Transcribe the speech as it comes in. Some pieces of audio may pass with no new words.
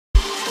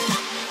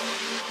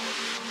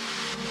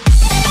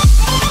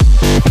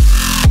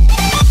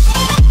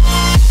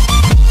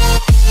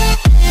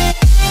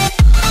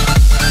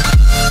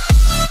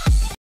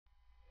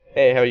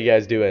how you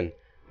guys doing?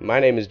 My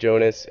name is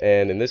Jonas,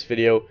 and in this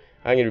video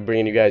I'm going to be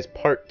bringing you guys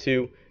part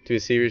 2 to a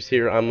series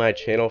here on my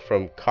channel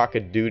from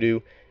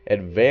Cock-a-Doodoo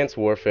Advanced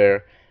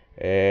Warfare.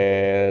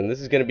 And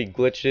this is going to be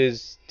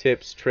glitches,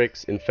 tips,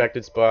 tricks,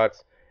 infected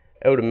spots,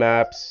 out of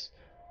maps,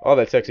 all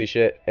that sexy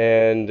shit.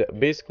 And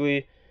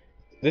basically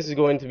this is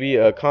going to be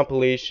a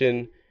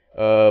compilation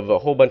of a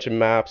whole bunch of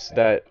maps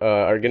that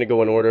are going to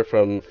go in order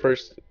from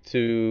first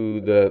to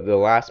the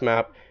last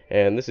map.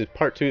 And this is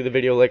part 2 of the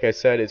video. Like I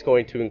said, it's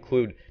going to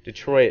include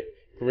Detroit,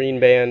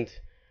 Greenband,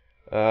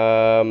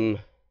 I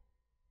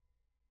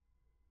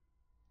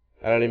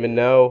don't even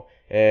know,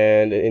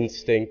 and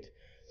Instinct.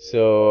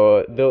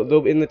 So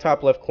they'll in the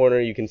top left corner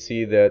you can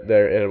see that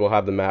it will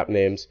have the map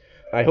names.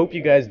 I hope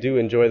you guys do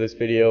enjoy this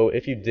video.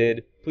 If you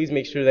did, please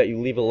make sure that you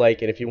leave a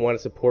like, and if you want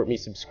to support me,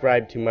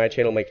 subscribe to my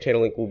channel. My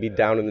channel link will be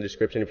down in the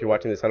description if you're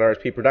watching this on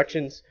RSP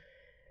Productions.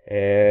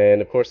 And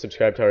of course,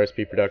 subscribe to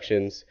RSP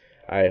Productions.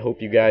 I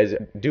hope you guys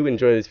do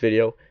enjoy this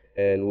video,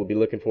 and we'll be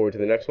looking forward to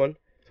the next one.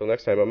 Till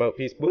next time, I'm out.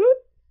 Peace. Woo!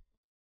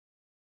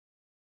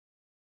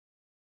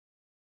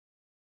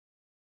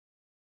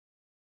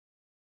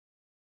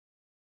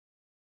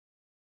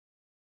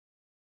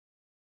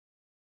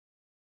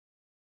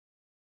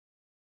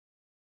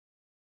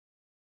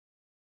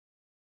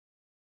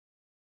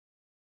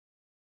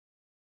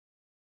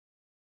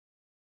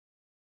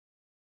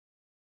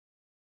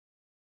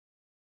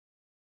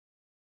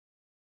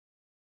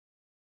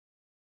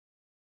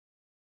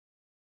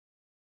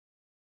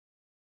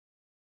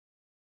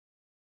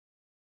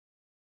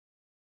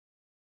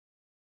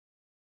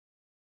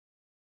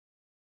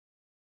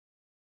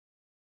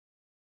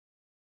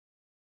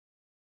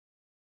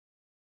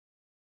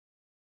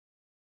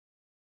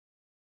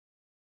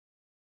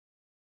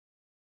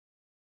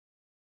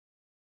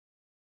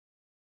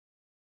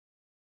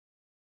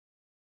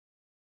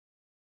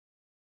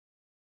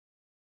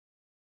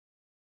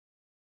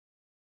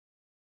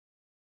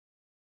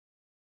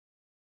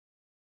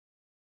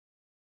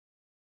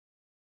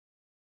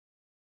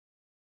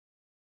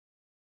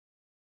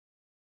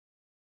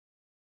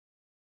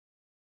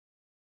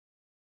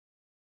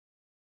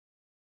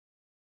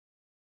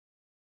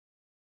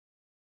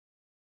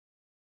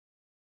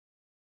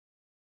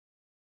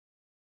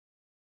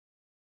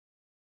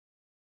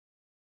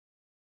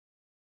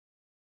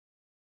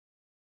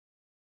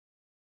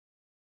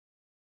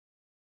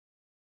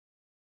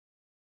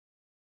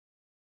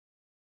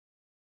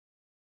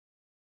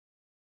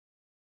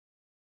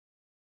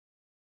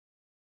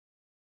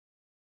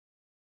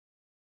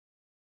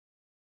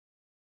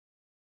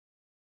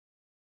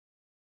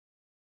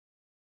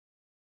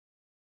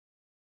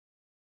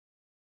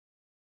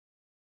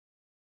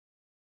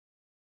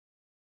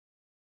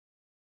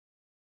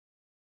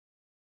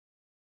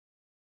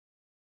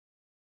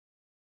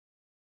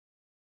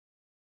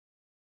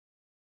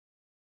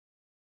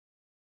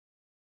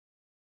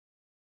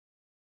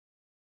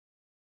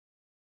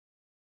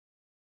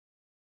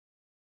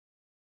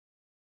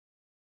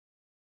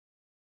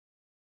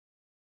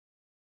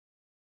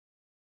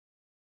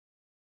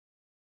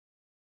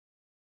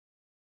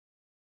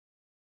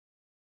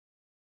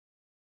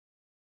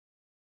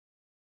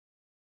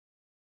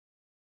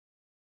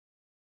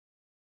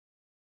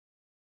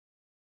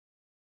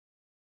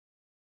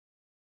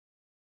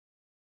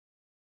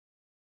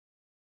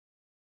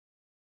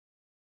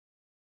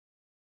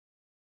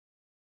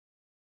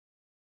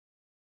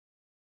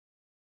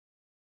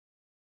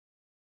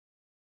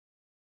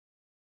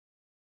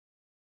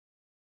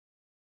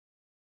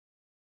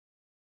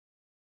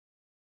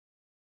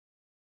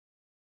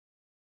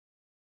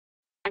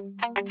 Pull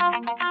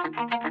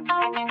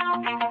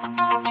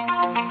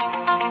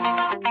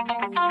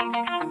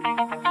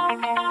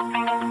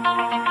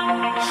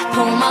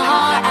my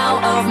heart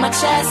out of my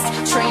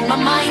chest, train my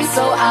mind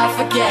so I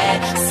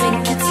forget.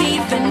 Sink your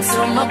teeth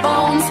into my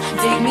bones,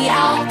 dig me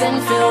out, then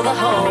fill the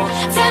hole.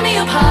 Tear me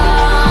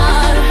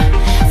apart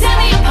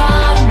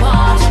and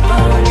watch it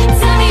burn.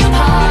 Tear me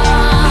apart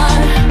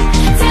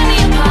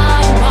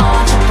and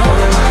watch it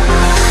burn.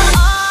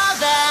 All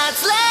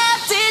that's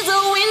left is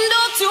a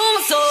window to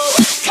my soul.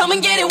 Come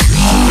and get it.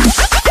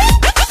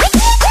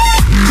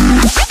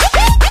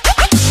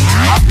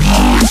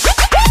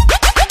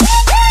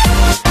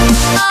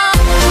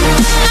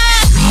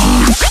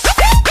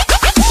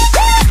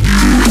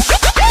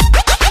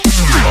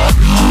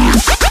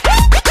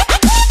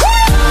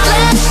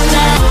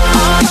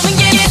 Come and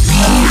get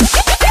it.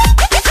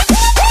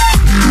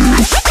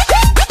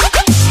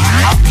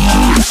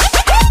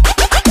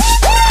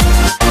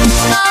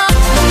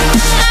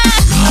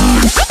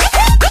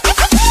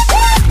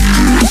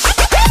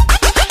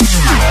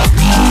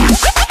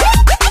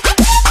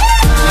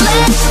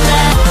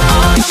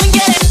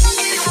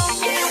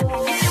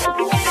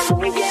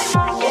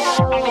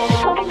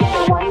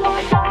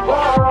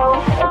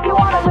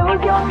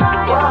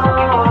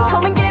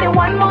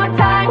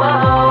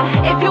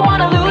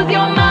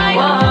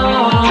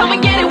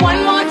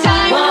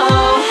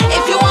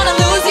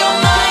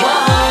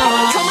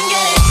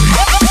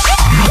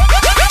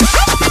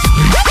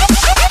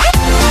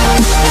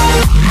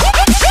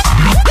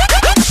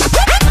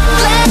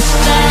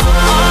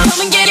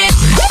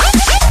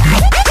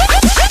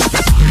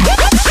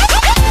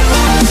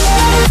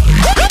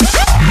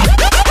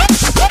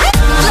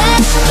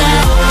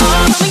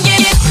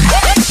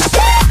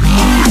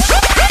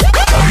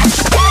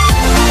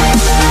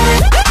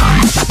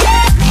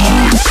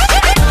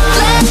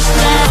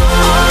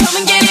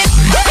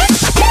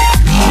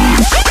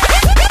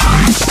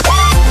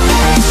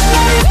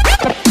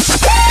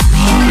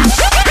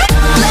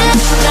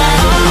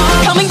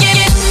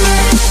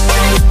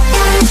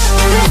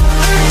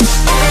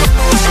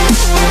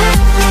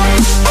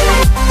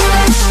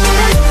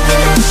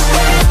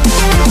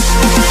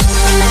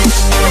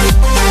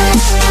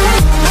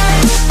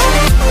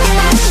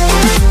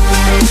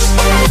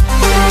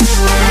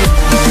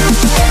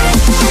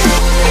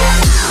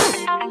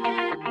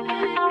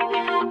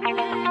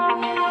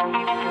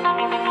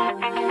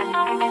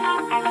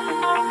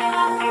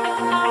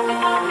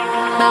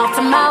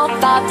 from mouth,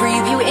 I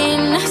breathe you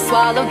in.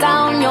 Swallow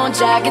down your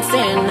jagged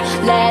sin.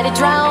 Let it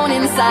drown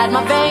inside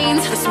my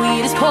veins. The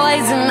sweetest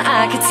poison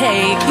I could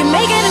take. You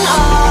make it an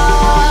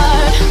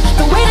art,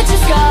 the way that you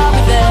scar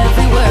with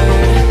every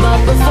word. But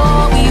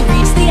before we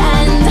reach the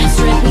end,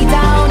 strip me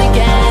down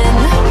again.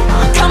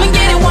 Come and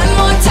get it one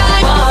more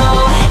time.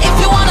 Oh, if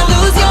you wanna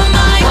lose your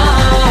mind.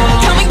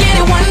 Oh, come and get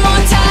it one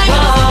more time.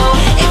 Oh,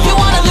 if you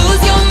wanna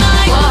lose your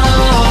mind.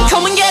 Oh,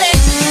 come and get it.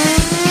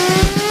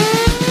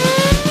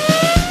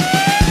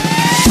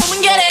 Come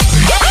and get it.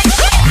 Come and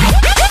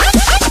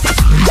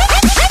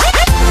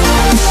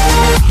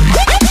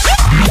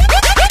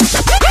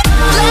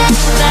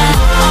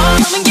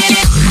get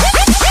it.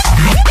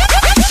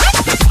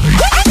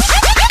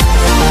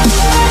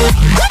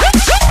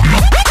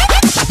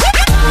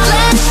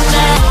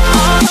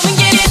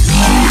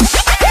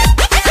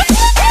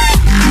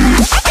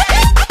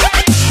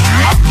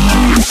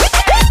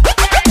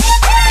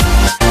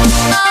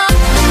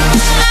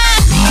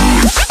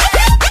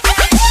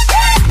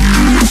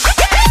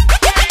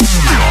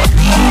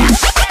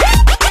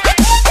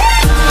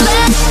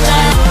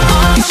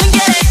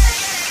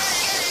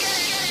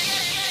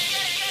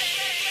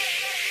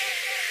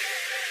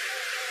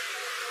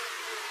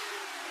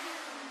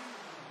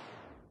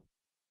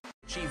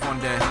 Achieve one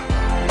day.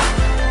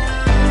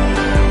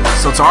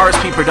 So to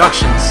RSP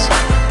Productions,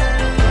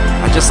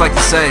 I'd just like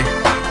to say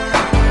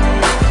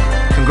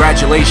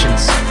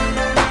congratulations.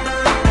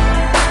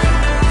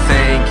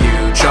 Thank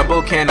you.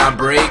 Trouble cannot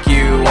break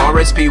you.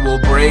 RSP will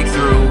break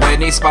through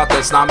any spot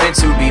that's not meant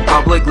to be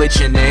public glitch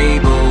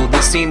enabled.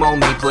 This team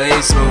only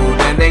plays smooth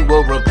and they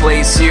will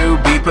replace you.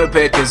 Be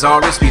prepared cause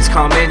RSP's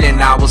coming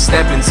and I will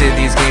step into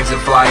these games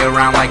and fly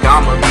around like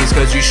I'm a beast.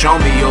 Cause you show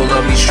me all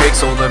of these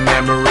tricks, all the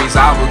memories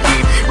I will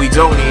keep. We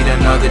don't need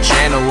another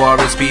channel,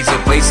 RSP's a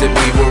place to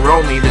be. We're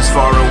only this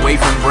far away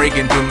from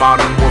breaking through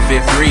Modern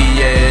Warfare 3,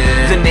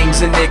 yeah. The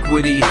name's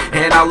Iniquity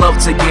and I love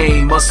to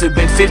game. Must have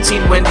been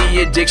 15 when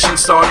the addiction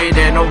started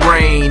and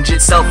arrange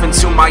itself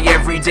into my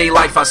everyday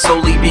life. I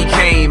slowly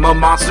became a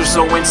monster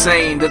so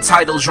insane. The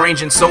titles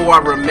range and so I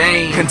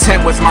remain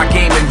content with my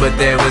gaming, but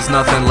there was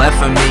nothing left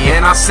for me.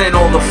 And I sent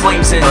all the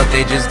flames in, but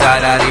they just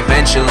died out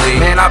eventually.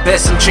 Man, I bet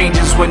some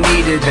changes were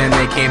needed and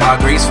they came out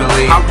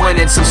gracefully. I went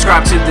and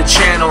subscribed to the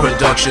channel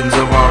Productions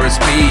of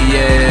RSP,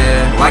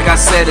 yeah. Like I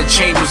said, a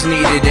change was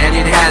needed and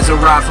it has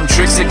arrived. From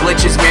tricks and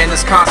glitches, man,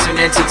 this constant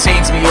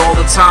entertains me all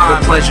the time.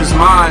 The pleasure's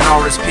mine,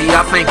 RSP,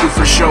 I thank you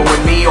for showing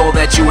me all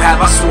that you have.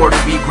 I swore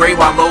to be great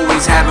while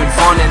always having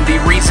fun, and the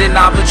reason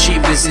I've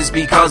achieved this is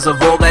because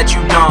of all that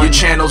you've done. Your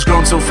channel's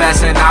grown so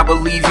fast and I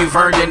believe you've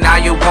earned it. Now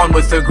you're one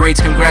with the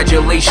greats.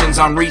 Congratulations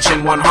on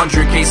reaching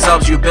 100k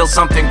subs. You built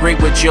something great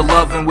with your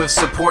love and with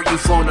support.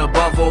 You've flown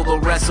above all the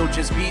rest, so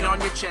just beat on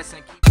your chest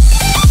and keep